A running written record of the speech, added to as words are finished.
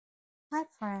Hi,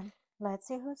 friend. Let's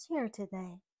see who's here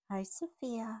today. Hi,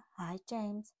 Sophia. Hi,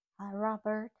 James. Hi,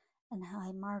 Robert. And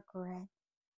hi, Margaret.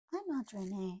 I'm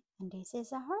Audrey, and this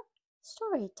is our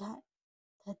story time.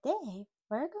 Today,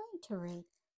 we're going to read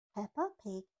Peppa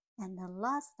Pig and the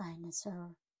Lost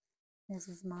Dinosaur. This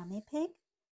is Mommy Pig.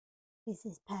 This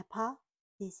is Peppa.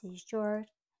 This is George.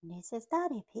 And this is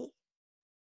Daddy Pig.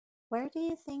 Where do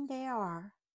you think they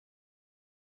are?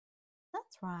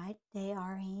 That's right, they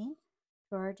are in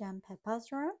George and Peppa's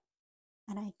room.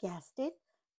 And I guessed it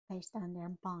based on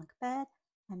their bunk bed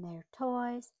and their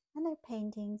toys and their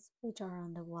paintings which are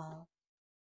on the wall.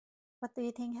 What do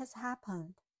you think has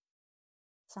happened?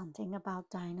 Something about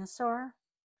dinosaur?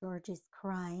 George is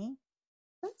crying.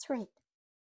 Let's read.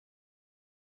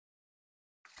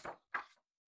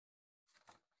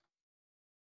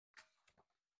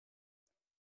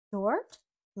 George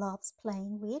loves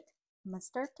playing with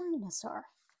Mr. Dinosaur.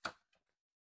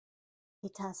 He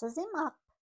tosses him up.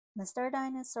 Mr.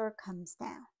 Dinosaur comes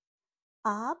down.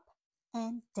 Up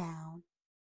and down.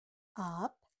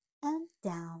 Up and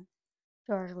down.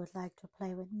 George would like to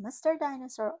play with Mr.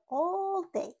 Dinosaur all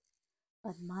day,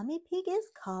 but Mommy Pig is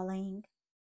calling.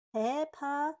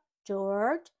 Peppa,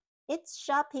 George, it's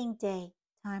shopping day.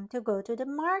 Time to go to the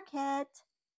market.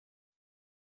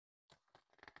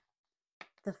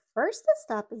 The first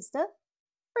stop is the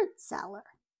fruit seller.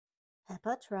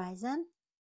 Peppa tries an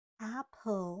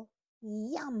apple.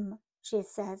 Yum, she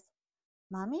says.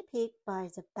 Mommy Pig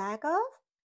buys a bag of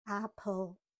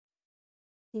apple.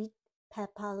 Did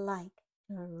Peppa like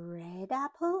a red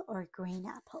apple or green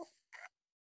apple?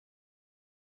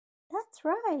 That's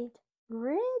right,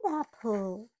 red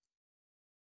apple.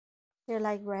 You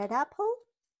like red apple?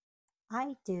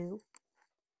 I do.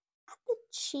 At the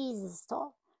cheese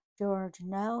stall, George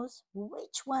knows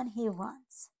which one he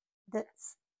wants. The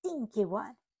stinky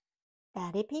one.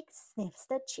 Daddy Pig sniffs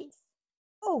the cheese.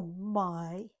 Oh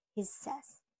my, he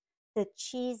says. The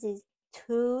cheese is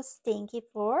too stinky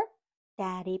for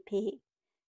Daddy Pig.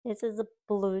 This is a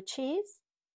blue cheese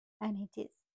and it is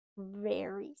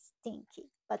very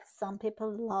stinky, but some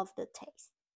people love the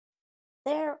taste.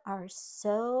 There are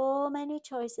so many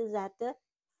choices at the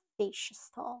fish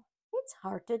stall. It's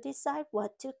hard to decide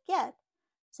what to get.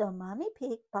 So Mommy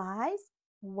Pig buys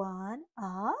one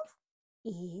of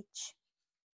each.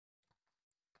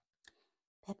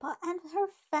 Peppa and her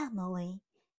family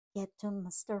get to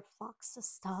Mr. Fox's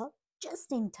stall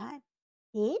just in time.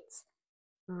 It's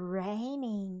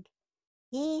raining.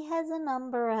 He has an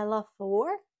umbrella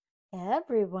for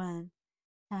everyone.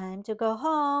 Time to go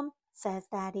home, says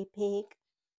Daddy Pig.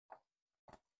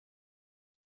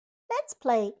 Let's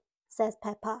play, says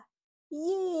Peppa.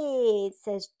 Yay,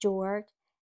 says George.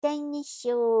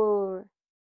 Dinosaur.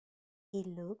 He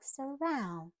looks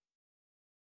around.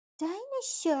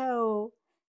 Dinosaur!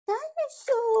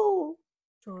 Dinosaur!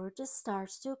 George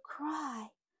starts to cry.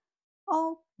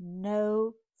 Oh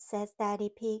no, says Daddy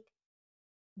Pig.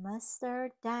 Mr.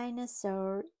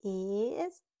 Dinosaur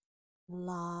is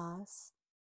lost.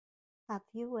 Have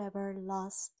you ever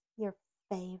lost your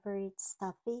favorite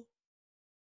stuffy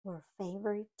or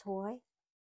favorite toy?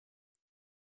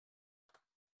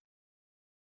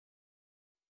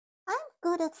 I'm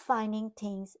good at finding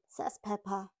things, says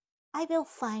Peppa. I will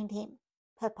find him.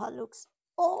 Peppa looks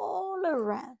all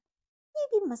around.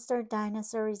 Maybe Mr.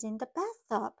 Dinosaur is in the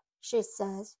bathtub, she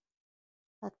says.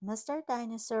 But Mr.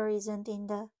 Dinosaur isn't in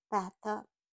the bathtub.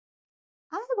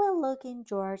 I will look in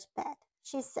George's bed,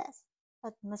 she says.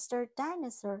 But Mr.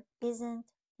 Dinosaur isn't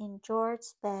in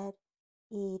George's bed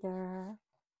either.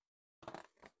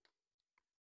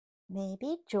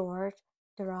 Maybe George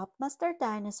dropped Mr.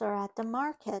 Dinosaur at the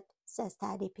market, says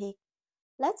Daddy Pig.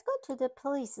 Let's go to the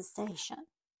police station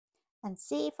and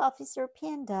see if Officer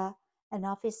Panda and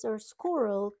Officer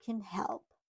Squirrel can help.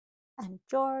 And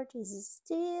George is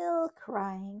still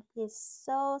crying. He's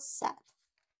so sad.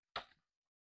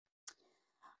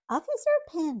 Officer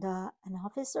Panda and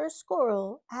Officer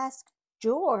Squirrel ask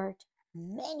George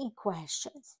many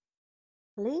questions.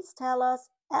 Please tell us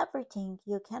everything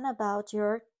you can about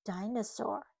your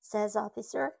dinosaur, says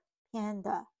Officer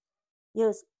Panda.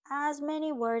 Use as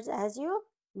many words as you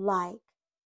like.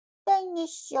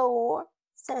 Dinosaur,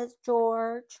 says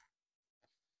George.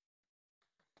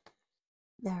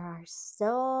 There are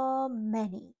so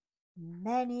many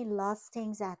lost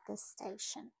things at the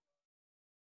station.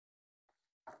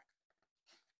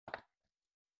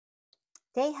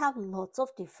 They have lots of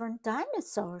different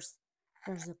dinosaurs.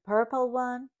 There's a purple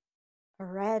one, a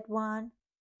red one,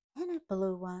 and a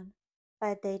blue one.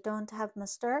 But they don't have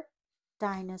Mr.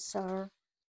 Dinosaur.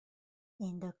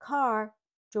 In the car,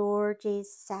 George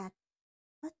is sad.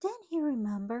 But then he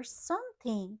remembers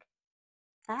something.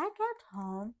 Back at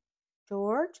home,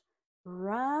 George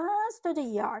runs to the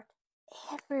yard.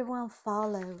 Everyone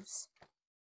follows.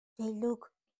 They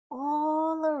look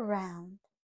all around.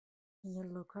 You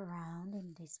look around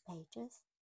in these pages.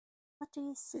 What do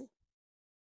you see?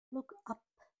 Look up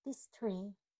this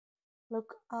tree.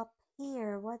 Look up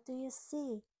here. What do you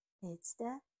see? It's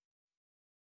the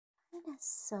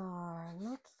dinosaur.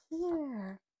 Look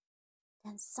here.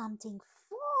 Then something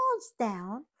falls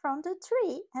down from the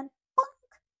tree and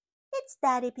bonk! It's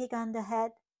Daddy Pig on the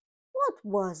head. What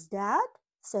was that?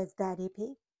 Says Daddy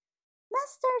Pig.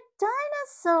 Master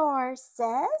Dinosaur,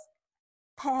 says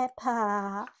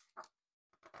Peppa.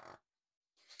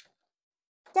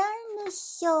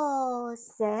 Dinosaur,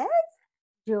 says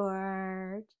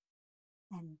George.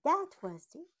 And that was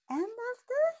the end of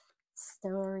the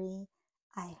story.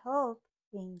 I hope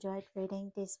you enjoyed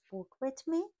reading this book with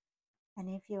me. And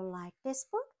if you like this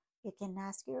book, you can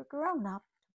ask your grown-up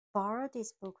to borrow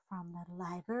this book from the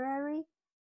library,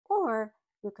 or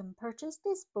you can purchase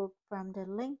this book from the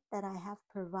link that I have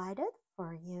provided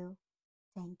for you.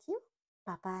 Thank you.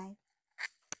 Bye-bye.